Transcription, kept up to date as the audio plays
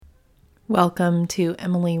Welcome to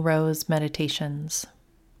Emily Rose Meditations.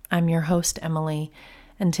 I'm your host, Emily,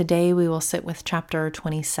 and today we will sit with chapter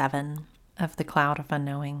 27 of The Cloud of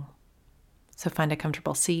Unknowing. So find a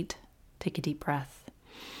comfortable seat, take a deep breath,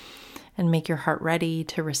 and make your heart ready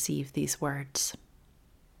to receive these words.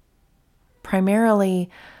 Primarily,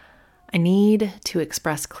 I need to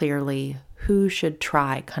express clearly who should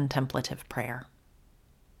try contemplative prayer.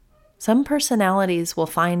 Some personalities will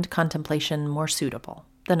find contemplation more suitable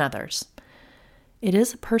than others. It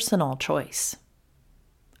is a personal choice.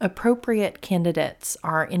 Appropriate candidates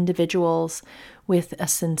are individuals with a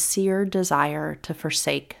sincere desire to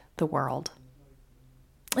forsake the world.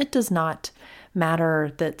 It does not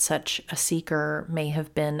matter that such a seeker may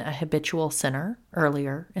have been a habitual sinner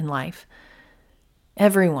earlier in life.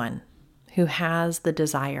 Everyone who has the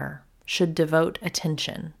desire should devote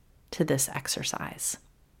attention to this exercise.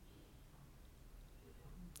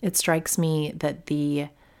 It strikes me that the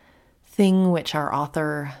thing which our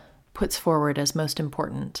author puts forward as most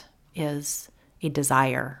important is a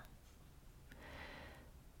desire.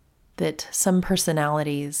 That some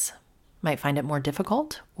personalities might find it more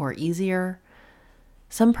difficult or easier.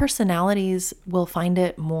 Some personalities will find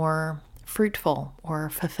it more fruitful or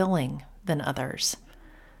fulfilling than others.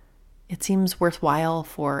 It seems worthwhile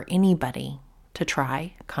for anybody to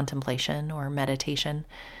try contemplation or meditation,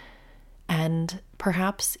 and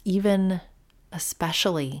perhaps even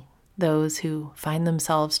especially those who find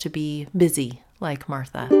themselves to be busy like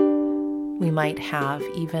Martha. We might have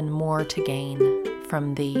even more to gain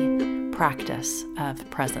from the practice of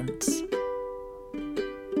presence.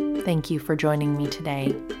 Thank you for joining me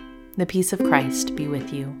today. The peace of Christ be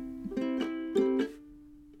with you.